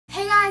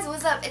guys,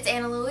 what's up? It's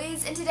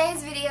ItsAnnaLouise, and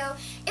today's video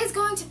is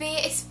going to be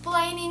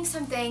explaining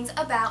some things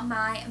about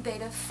my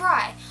beta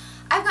fry.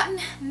 I've gotten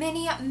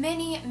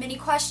many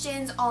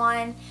questions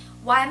on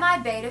why my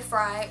beta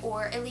fry,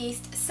 or at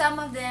least some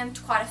of them,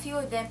 quite a few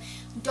of them,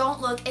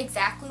 don't look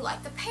exactly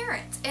like the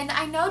parents. And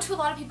I know to a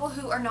lot of people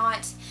who are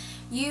not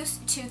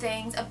used to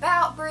things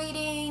about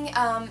breeding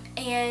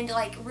and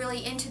like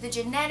really into the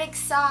genetics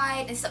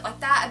side and stuff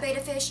like that of beta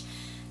fish,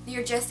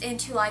 you're just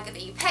into like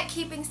the pet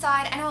keeping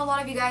side. I know a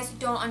lot of you guys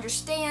don't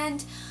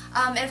understand,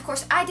 and of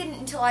course I didn't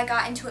until I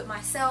got into it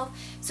myself.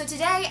 So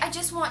today I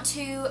just want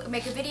to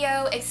make a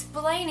video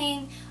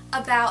explaining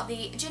about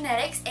the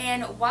genetics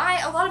and why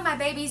a lot of my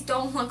babies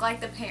don't look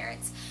like the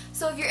parents.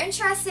 So if you're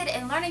interested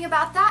in learning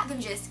about that, then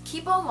just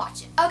keep on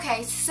watching.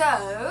 Okay,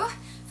 so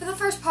for the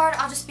first part,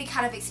 I'll just be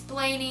kind of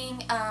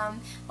explaining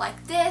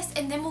like this,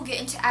 and then we'll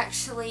get into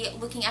actually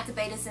looking at the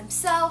betas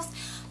themselves.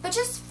 But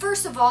just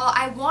first of all,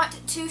 I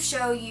want to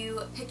show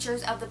you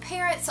pictures of the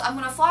parents, so I'm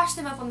going to flash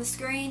them up on the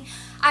screen.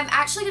 I'm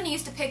actually going to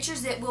use the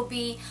pictures that will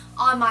be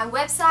on my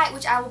website,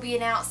 which I will be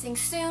announcing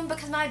soon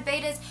because my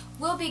betas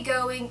will be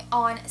going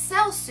on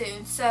sale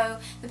soon. So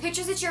the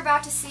pictures that you're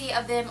about to see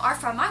of them are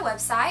from my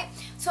website.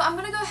 So I'm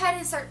going to go ahead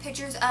and insert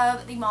pictures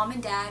of the mom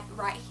and dad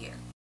right here.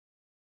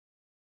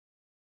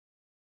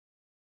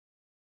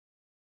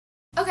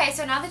 Okay,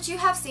 so now that you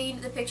have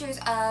seen the pictures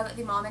of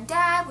the mom and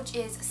dad, which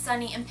is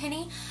Sunny and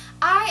Penny,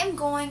 I am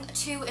going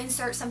to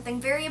insert something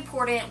very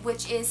important,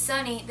 which is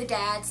Sunny, the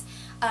dad's,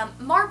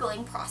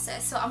 marbling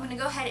process. So I'm going to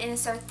go ahead and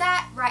insert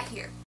that right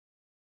here.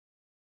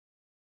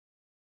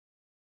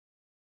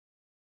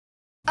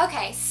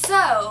 Okay,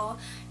 so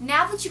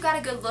now that you got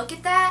a good look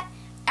at that,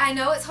 I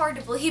know it's hard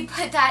to believe,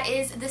 but that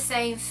is the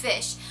same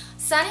fish.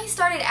 Sunny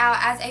started out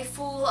as a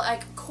full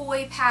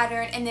koi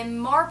pattern and then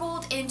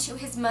marbled into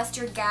his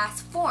mustard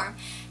gas form.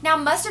 Now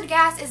mustard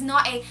gas is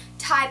not a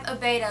type of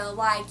beta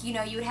like, you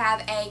know, you would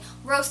have a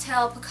rose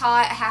tail,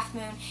 picot, a half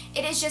moon.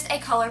 It is just a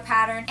color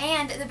pattern,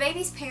 and the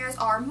baby's parents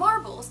are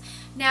marbles.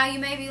 Now you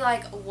may be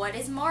like, what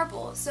is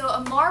marble? So a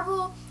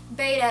marble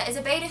beta is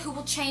a beta who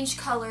will change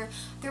color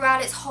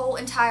throughout its whole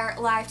entire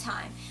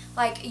lifetime.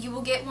 Like you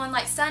will get one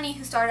like Sunny,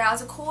 who started out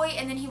as a koi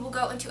and then he will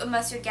go into a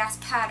mustard gas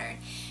pattern.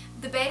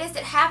 The betas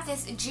that have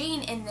this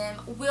gene in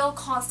them will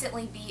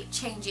constantly be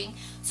changing.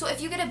 So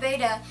if you get a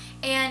beta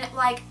and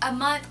like a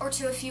month or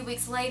two, a few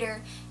weeks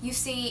later, you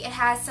see it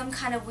has some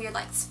kind of weird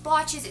like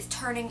splotches, it's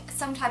turning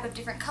some type of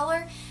different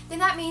color, then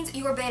that means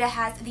your beta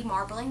has the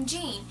marbling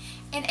gene.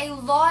 And a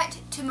lot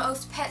to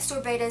most pet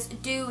store betas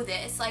do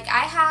this. Like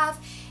I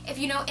have, if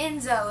you know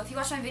Enzo, if you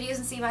watch my videos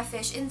and see my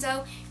fish,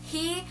 Enzo,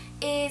 he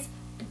is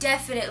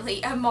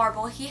definitely a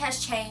marble. He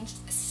has changed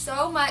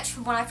so much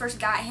from when I first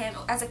got him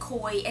as a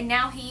koi, and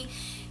now he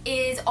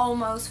is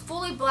almost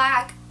fully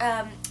black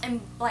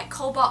and like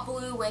cobalt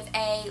blue with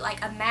a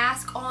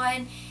mask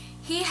on.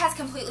 He has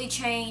completely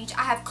changed.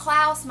 I have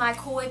Klaus, my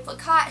koi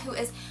picot, who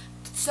is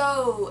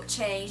so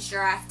changed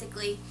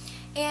drastically,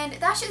 and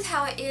that's just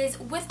how it is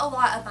with a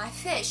lot of my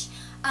fish.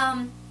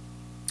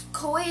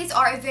 Kois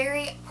are a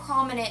very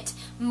prominent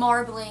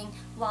marbling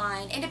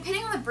line, and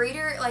depending on the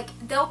breeder, like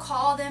they'll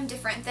call them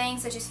different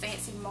things such as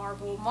fancy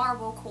marble,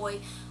 marble, koi,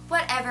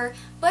 whatever,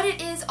 but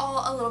it is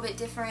all a little bit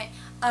different,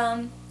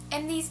 and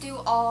these do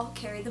all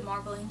carry the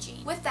marbling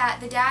gene. With that,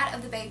 the dad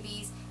of the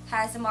babies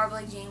has the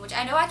marbling gene, which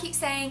I know I keep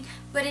saying,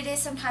 but it is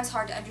sometimes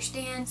hard to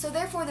understand, so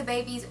therefore the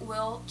babies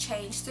will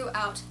change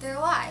throughout their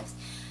lives.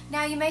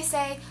 Now you may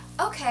say,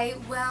 okay,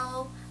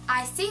 well,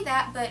 I see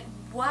that, but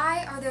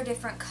why are there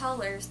different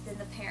colors than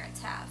the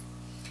parents have?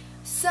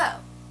 So,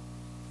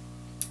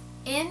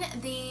 in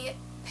the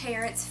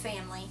parents'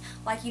 family,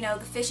 like, you know,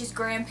 the fish's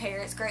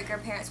grandparents,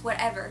 great-grandparents,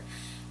 whatever,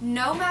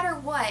 no matter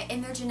what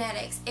in their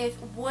genetics, if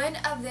one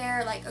of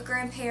their,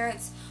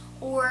 grandparents,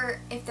 or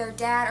if their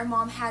dad or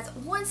mom has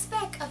one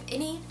speck of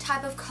any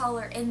type of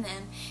color in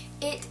them,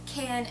 it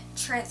can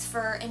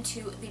transfer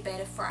into the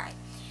beta fry.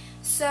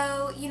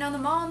 So, you know, the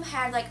mom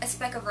had, a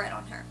speck of red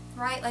on her,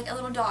 right? Like a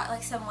little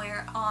dot,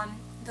 somewhere on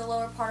the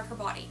lower part of her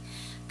body.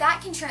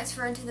 That can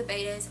transfer into the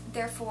betas,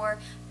 therefore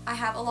I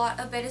have a lot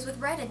of betas with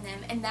red in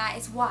them, and that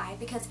is why,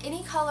 because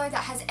any color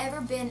that has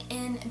ever been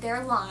in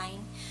their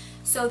line,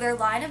 so their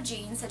line of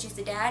genes, such as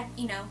the dad,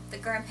 you know, the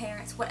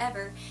grandparents,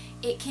 whatever,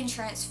 it can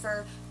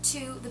transfer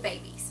to the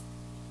babies.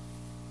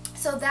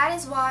 So that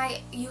is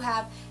why you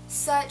have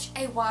such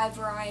a wide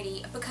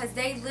variety, because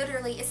they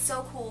literally, it's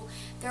so cool,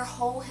 their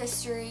whole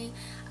history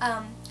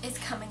is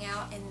coming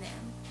out in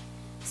them.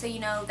 So, you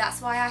know,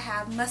 that's why I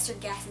have mustard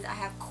gases, I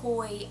have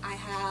koi, I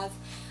have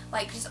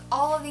just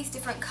all of these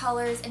different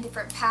colors and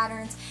different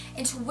patterns,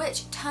 into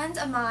which tons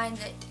of mine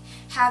that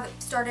have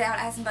started out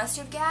as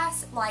mustard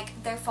gas,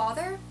 like their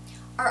father,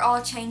 are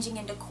all changing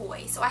into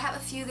koi. So I have a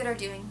few that are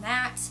doing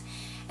that,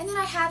 and then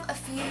I have a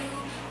few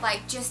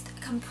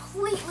just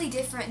completely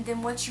different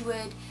than what you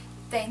would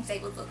think they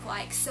would look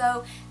like.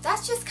 So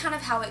that's just kind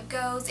of how it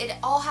goes. It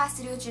all has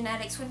to do with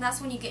genetics,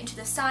 that's when you get into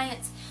the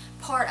science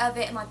part of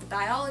it and the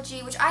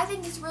biology, which I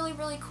think is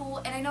really cool,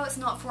 and I know it's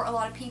not for a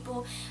lot of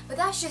people, but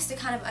that's just to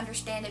kind of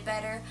understand it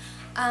better.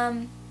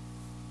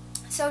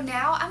 So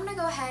now I'm going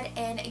to go ahead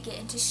and get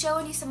into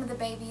showing you some of the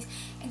babies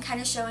and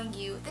kind of showing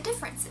you the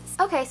differences.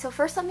 Okay, so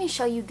first let me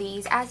show you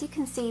these. As you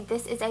can see,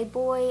 this is a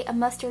boy, a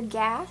mustard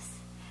gas.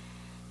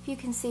 If you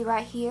can see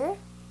right here,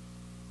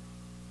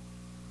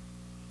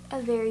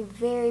 a very,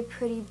 very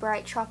pretty,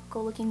 bright,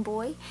 tropical looking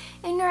boy.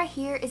 And right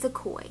here is a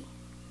koi.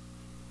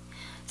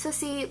 So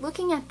see,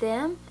 looking at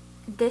them,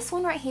 this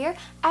one right here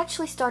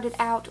actually started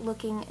out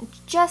looking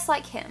just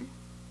like him.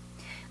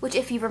 Which,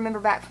 if you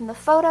remember back from the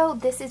photo,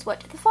 this is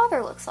what the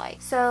father looks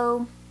like.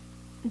 So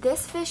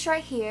this fish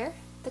right here,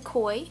 the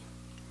koi,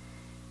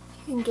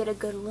 you can get a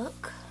good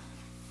look.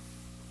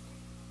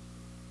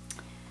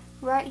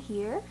 Right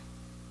here,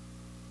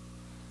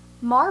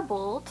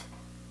 marbled,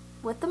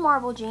 with the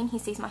marble gene, he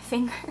sees my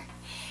finger,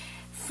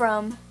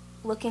 from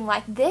looking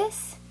like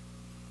this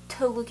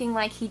to looking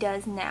like he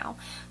does now.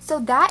 So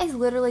that is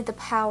literally the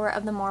power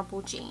of the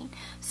marble gene.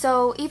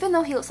 So even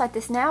though he looks like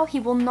this now, he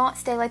will not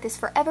stay like this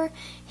forever.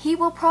 He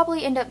will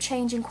probably end up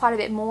changing quite a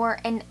bit more,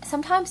 and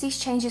sometimes these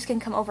changes can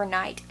come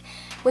overnight.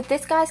 With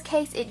this guy's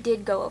case, it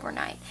did go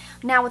overnight.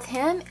 Now with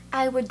him,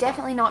 I would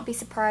definitely not be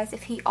surprised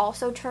if he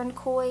also turned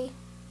koi,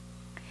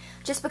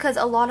 just because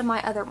a lot of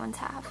my other ones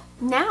have.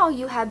 Now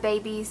you have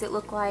babies that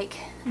look like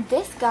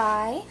this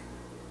guy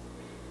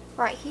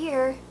right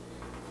here,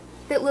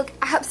 that look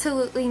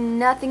absolutely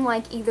nothing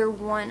like either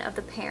one of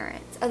the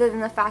parents, other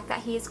than the fact that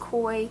he is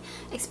koi,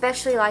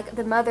 especially like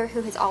the mother,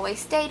 who has always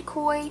stayed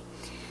koi,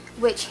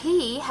 which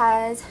he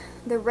has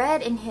the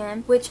red in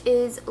him, which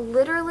is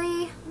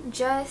literally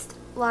just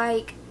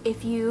like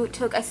if you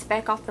took a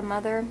speck off the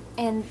mother,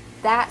 and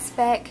that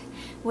speck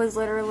was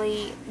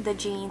literally the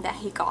gene that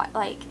he got.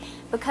 Like,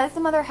 because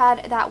the mother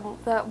had that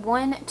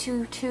 1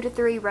 to 2 to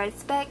 3 red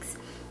specks,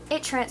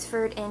 it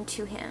transferred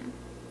into him.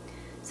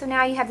 So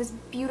now you have this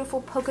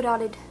beautiful polka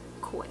dotted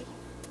koi,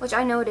 which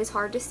I know it is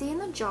hard to see in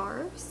the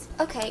jars.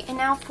 Okay, and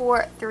now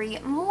for 3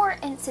 more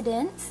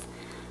incidences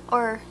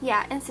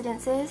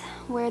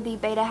where the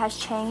beta has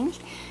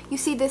changed. You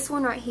see this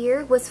one right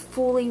here was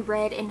fully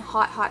red and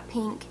hot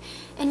pink,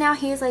 and now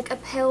he is like a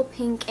pale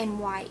pink and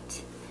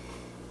white.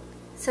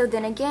 So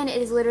then again,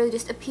 it is literally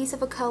just a piece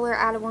of a color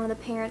out of one of the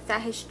parents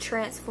that has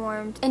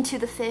transformed into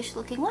the fish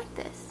looking like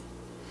this.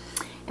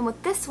 And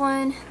with this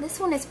one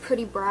is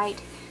pretty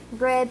bright.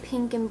 Red,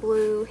 pink, and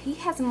blue. He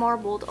has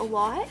marbled a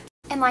lot.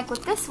 And like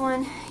with this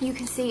one, you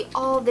can see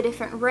all the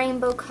different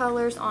rainbow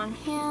colors on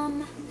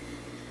him,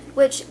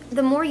 which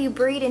the more you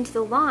breed into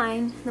the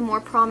line, the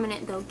more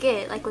prominent they'll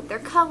get, like with their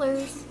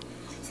colors.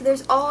 So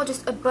there's all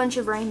just a bunch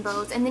of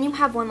rainbows. And then you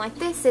have one like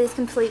this that is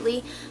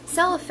completely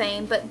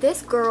cellophane, but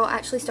this girl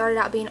actually started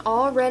out being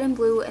all red and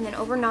blue, and then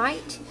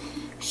overnight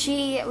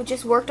she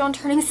just worked on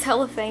turning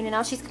cellophane, and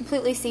now she's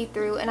completely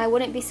see-through, and I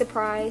wouldn't be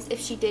surprised if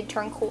she did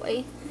turn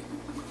koi.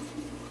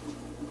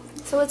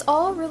 So it's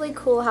all really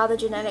cool how the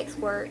genetics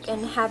work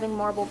and having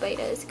marble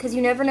betas, because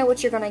you never know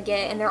what you're going to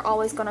get, and they're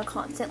always going to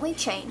constantly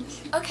change.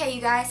 Okay, you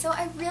guys, so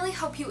I really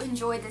hope you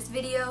enjoyed this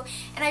video,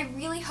 and I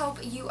really hope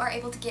you are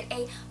able to get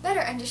a better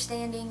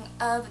understanding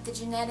of the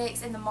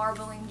genetics and the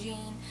marbling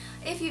gene.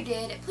 If you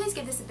did, please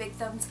give this a big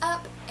thumbs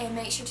up, and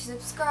make sure to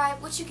subscribe,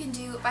 which you can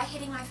do by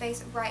hitting my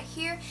face right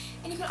here.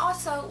 And you can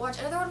also watch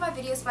another one of my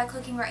videos by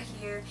clicking right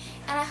here.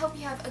 And I hope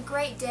you have a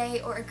great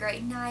day or a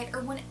great night,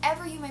 or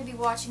whenever you may be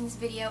watching this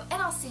video,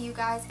 and I'll see you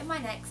guys in my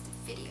next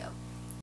video.